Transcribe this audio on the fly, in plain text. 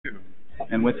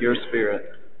and with your spirit.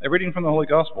 A reading from the Holy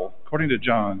Gospel according to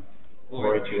John.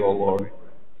 Glory to you, O Lord.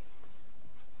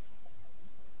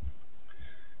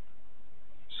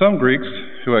 Some Greeks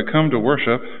who had come to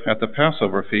worship at the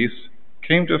Passover feast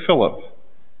came to Philip,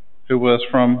 who was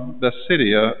from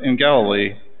Bethsaida in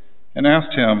Galilee, and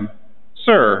asked him,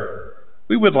 "Sir,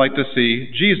 we would like to see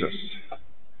Jesus."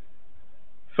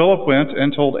 Philip went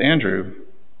and told Andrew.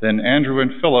 Then Andrew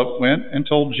and Philip went and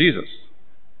told Jesus.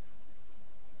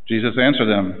 Jesus answered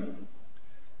them,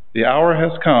 "The hour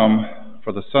has come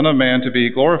for the Son of Man to be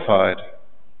glorified.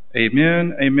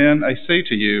 Amen, amen, I say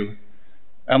to you,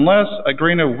 unless a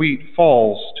grain of wheat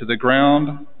falls to the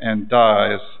ground and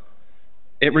dies,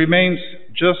 it remains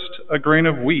just a grain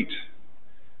of wheat.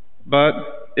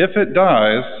 But if it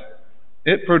dies,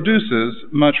 it produces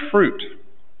much fruit.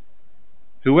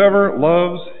 Whoever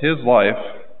loves his life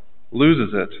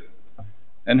loses it,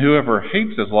 and whoever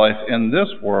hates his life in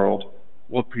this world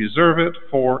will preserve it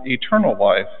for eternal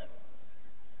life.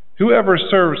 Whoever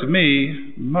serves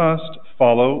me must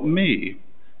follow me,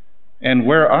 and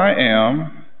where I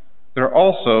am, there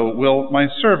also will my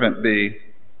servant be.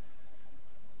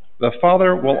 The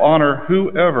Father will honor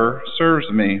whoever serves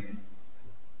me.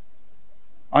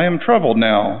 I am troubled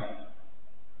now,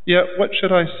 yet what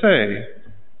should I say?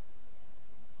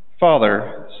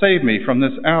 Father, save me from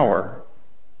this hour.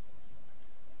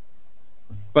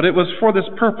 But it was for this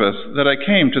purpose that I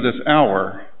came to this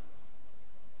hour.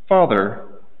 Father,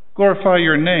 glorify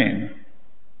your name."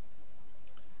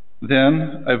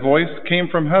 Then a voice came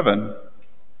from heaven,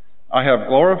 "I have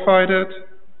glorified it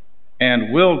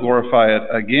and will glorify it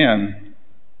again."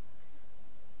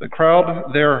 The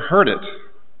crowd there heard it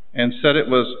and said it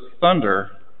was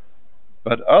thunder,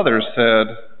 but others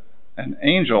said, "An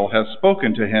angel has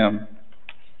spoken to him."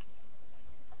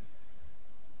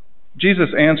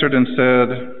 Jesus answered and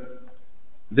said,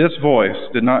 "This voice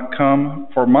did not come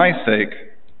for my sake,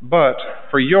 but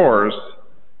for yours.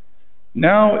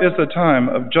 Now is the time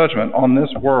of judgment on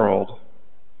this world.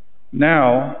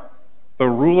 Now the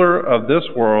ruler of this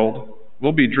world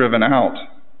will be driven out.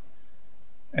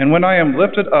 And when I am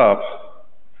lifted up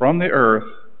from the earth,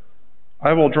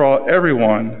 I will draw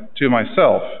everyone to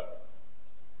myself."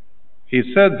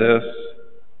 He said this,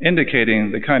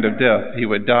 indicating the kind of death he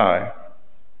would die.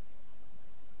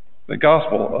 The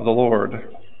Gospel of the Lord.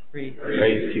 Praise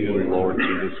to you, Lord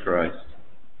Jesus Christ.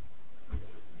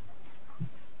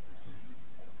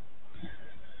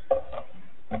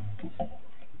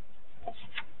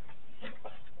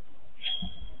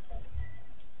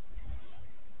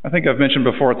 I think I've mentioned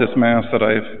before at this Mass that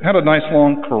I've had a nice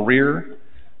long career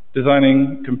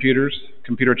designing computers,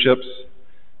 computer chips,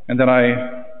 and then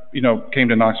I came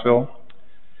to Knoxville.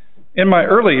 In my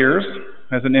early years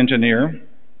as an engineer,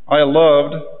 I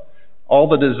loved all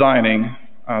the designing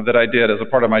that I did as a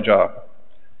part of my job.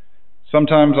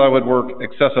 Sometimes I would work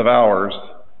excessive hours,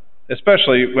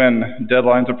 especially when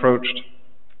deadlines approached.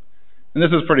 And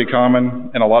this is pretty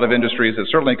common in a lot of industries. It's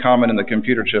certainly common in the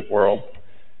computer chip world.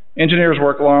 Engineers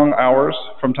work long hours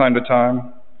from time to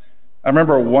time. I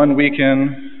remember one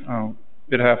weekend,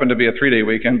 it happened to be a 3-day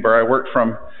weekend, where I worked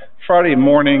from Friday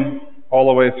morning all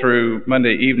the way through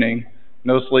Monday evening.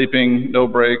 No sleeping, no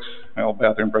breaks, well,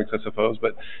 bathroom breaks, I suppose,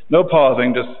 but no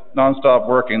pausing, just nonstop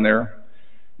working there.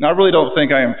 And I really don't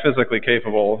think I am physically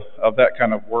capable of that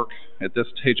kind of work at this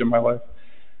stage of my life.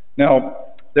 Now,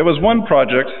 there was one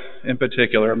project in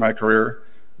particular in my career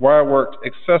where I worked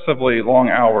excessively long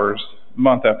hours,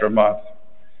 month after month.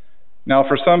 Now,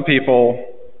 for some people,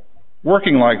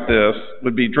 working like this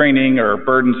would be draining or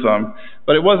burdensome,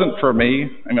 but it wasn't for me.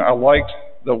 I mean, I liked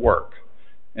the work.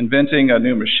 Inventing a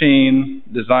new machine,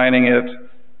 designing it,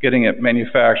 getting it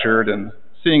manufactured, and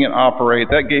seeing it operate,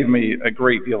 that gave me a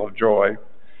great deal of joy.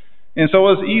 And so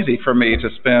it was easy for me to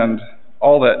spend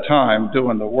all that time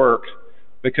doing the work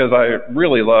because I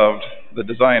really loved the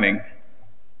designing.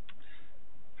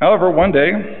 However, one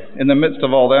day, in the midst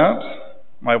of all that,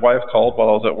 my wife called while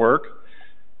I was at work,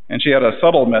 and she had a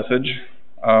subtle message.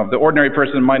 The ordinary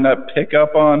person might not pick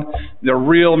up on the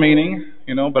real meaning,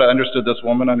 but I understood this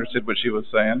woman, understood what she was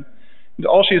saying. And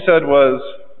all she said was,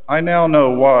 "I now know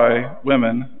why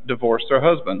women divorce their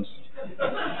husbands."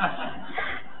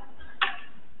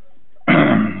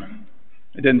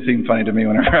 It didn't seem funny to me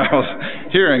whenever I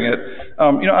was hearing it.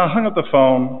 I hung up the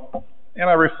phone, and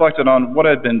I reflected on what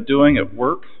I'd been doing at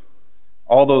work,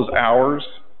 all those hours,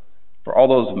 for all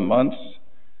those months.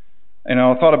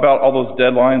 I thought about all those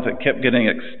deadlines that kept getting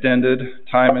extended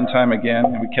time and time again,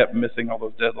 and we kept missing all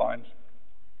those deadlines.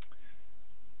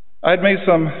 I'd made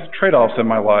some trade-offs in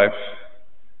my life,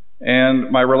 and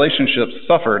my relationships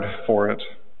suffered for it.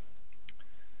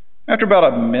 After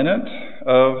about a minute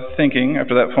of thinking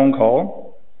after that phone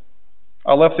call,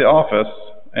 I left the office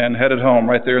and headed home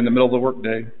right there in the middle of the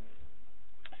workday.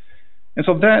 And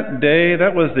so that day,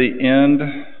 that was the end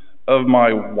of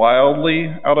my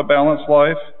wildly out of balance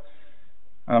life.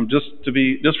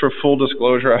 Just for full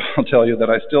disclosure, I'll tell you that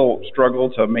I still struggle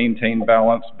to maintain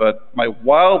balance, but my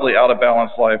wildly out of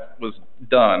balance life was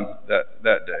done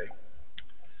that day.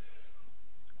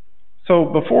 So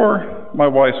before my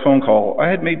wife's phone call, I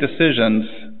had made decisions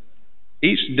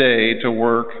each day to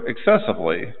work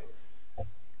excessively.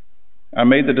 I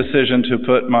made the decision to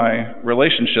put my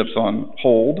relationships on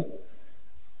hold.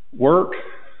 Work,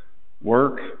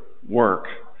 work, work.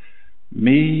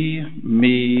 Me,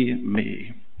 me,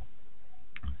 me.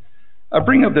 I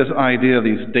bring up this idea of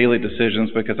these daily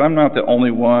decisions because I'm not the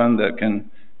only one that can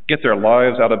get their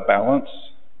lives out of balance.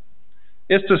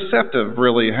 It's deceptive,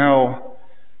 really, how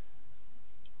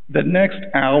the next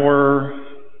hour,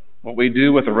 what we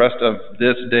do with the rest of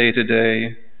this day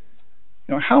today,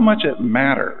 how much it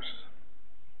matters.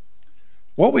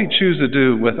 What we choose to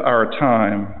do with our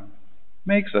time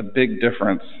makes a big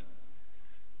difference.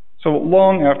 So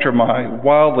long after my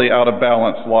wildly out of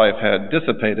balance life had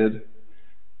dissipated,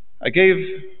 I gave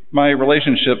my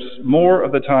relationships more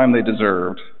of the time they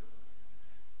deserved.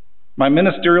 My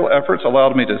ministerial efforts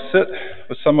allowed me to sit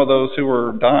with some of those who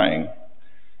were dying.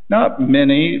 Not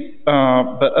many,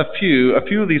 but a few. A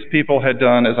few of these people had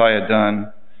done as I had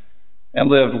done and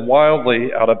lived wildly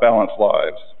out of balance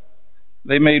lives.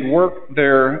 They made work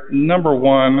their number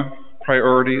one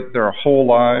priority their whole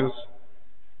lives.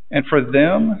 And for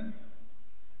them,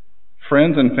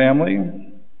 friends and family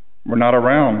were not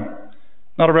around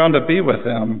to be with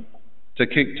them, to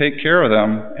take care of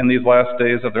them in these last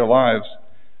days of their lives.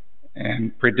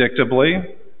 And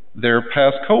predictably, their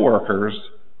past coworkers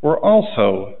were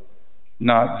also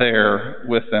not there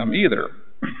with them either.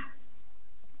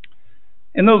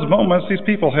 In those moments, these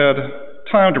people had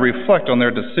time to reflect on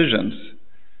their decisions,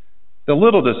 the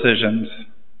little decisions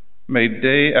made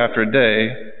day after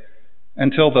day,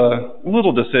 until the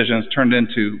little decisions turned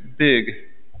into big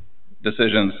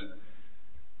decisions.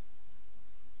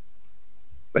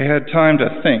 They had time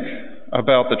to think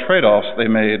about the trade-offs they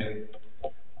made.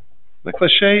 The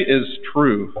cliche is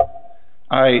true.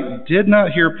 I did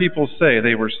not hear people say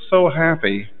they were so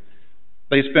happy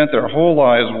they spent their whole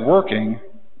lives working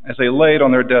as they laid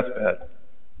on their deathbed.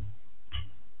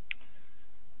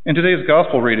 In today's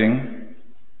gospel reading,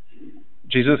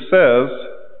 Jesus says,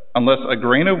 unless a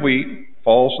grain of wheat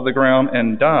falls to the ground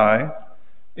and die,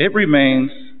 it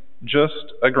remains just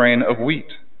a grain of wheat.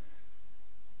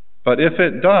 But if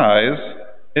it dies,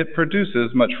 it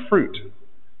produces much fruit.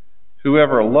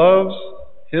 Whoever loves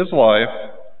his life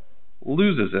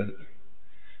loses it.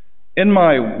 In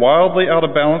my wildly out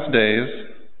of balance days,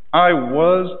 I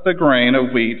was the grain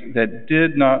of wheat that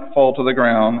did not fall to the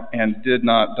ground and did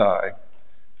not die.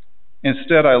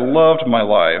 Instead, I loved my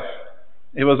life.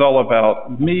 It was all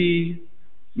about me,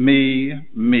 me,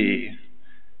 me.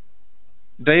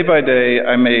 Day by day,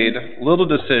 I made little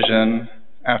decision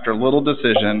after little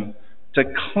decision to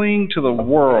cling to the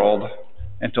world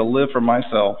and to live for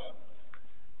myself.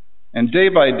 And day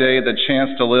by day, the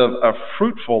chance to live a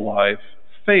fruitful life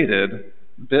faded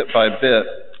bit by bit.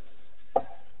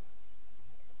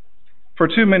 For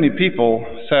too many people,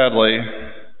 sadly,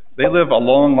 they live a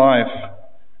long life,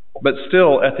 but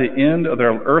still at the end of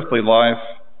their earthly life,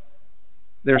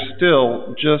 they're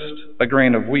still just a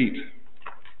grain of wheat.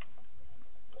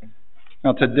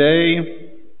 Now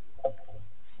today,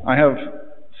 I have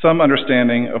some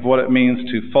understanding of what it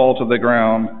means to fall to the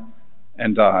ground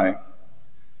and die.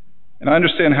 And I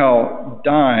understand how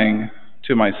dying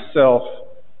to myself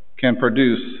can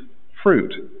produce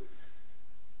fruit.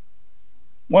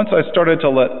 Once I started to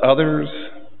let others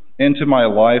into my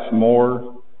life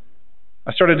more,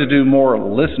 I started to do more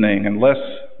listening and less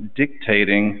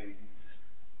dictating.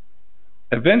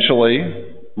 Eventually,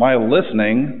 my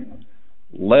listening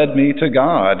led me to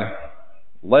God,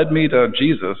 led me to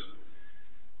Jesus.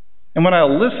 And when I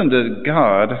listened to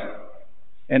God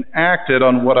and acted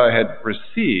on what I had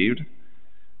received,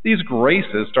 these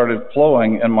graces started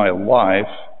flowing in my life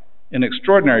in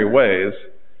extraordinary ways.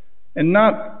 And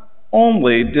not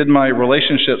only did my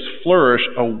relationships flourish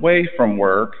away from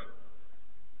work,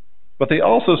 but they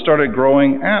also started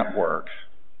growing at work.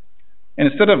 And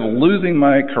instead of losing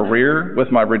my career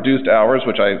with my reduced hours,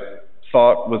 which I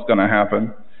thought was going to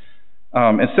happen,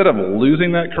 instead of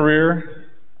losing that career,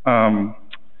 I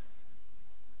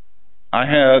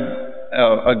had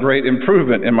a great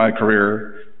improvement in my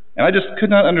career. And I just could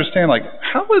not understand,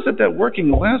 how is it that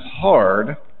working less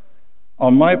hard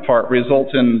on my part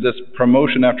results in this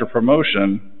promotion after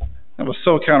promotion, That was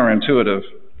so counterintuitive.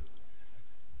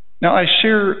 Now, I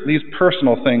share these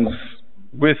personal things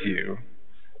with you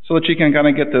so that you can kind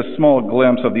of get this small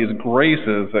glimpse of these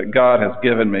graces that God has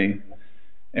given me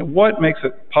and what makes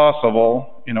it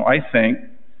possible, I think,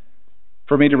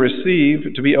 for me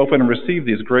to be open and receive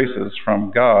these graces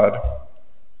from God.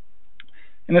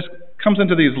 And this comes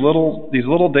into these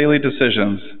little daily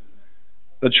decisions,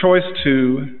 the choice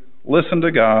to listen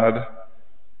to God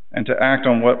and to act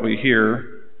on what we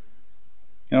hear.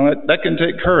 That can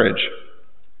take courage.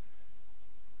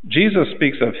 Jesus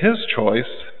speaks of his choice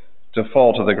to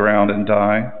fall to the ground and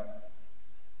die.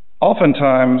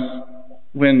 Oftentimes,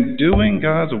 when doing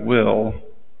God's will,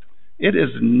 it is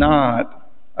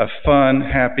not a fun,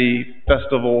 happy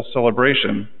festival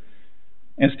celebration.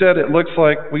 Instead, it looks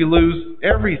like we lose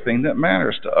everything that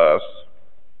matters to us.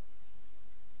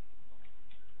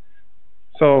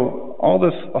 So, all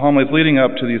this homily is leading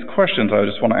up to these questions I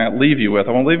just want to leave you with.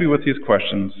 I want to leave you with these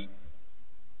questions.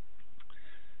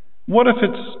 What if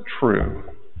it's true?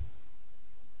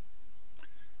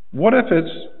 What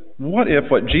if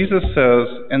what Jesus says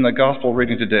in the gospel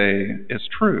reading today is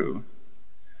true?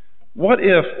 What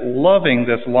if loving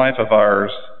this life of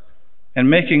ours and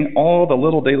making all the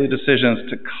little daily decisions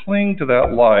to cling to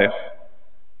that life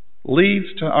leads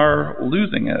to our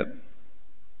losing it?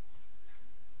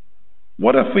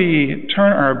 What if we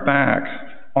turn our back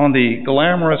on the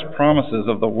glamorous promises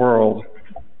of the world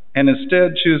and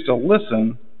instead choose to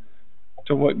listen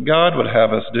to what God would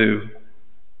have us do?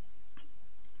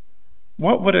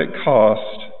 What would it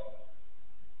cost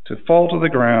to fall to the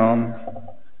ground,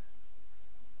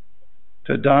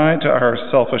 to die to our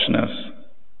selfishness,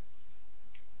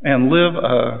 and live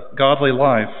a godly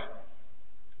life?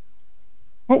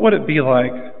 What would it be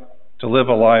like to live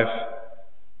a life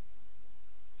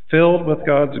filled with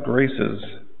God's graces,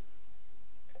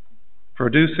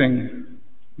 producing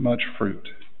much fruit?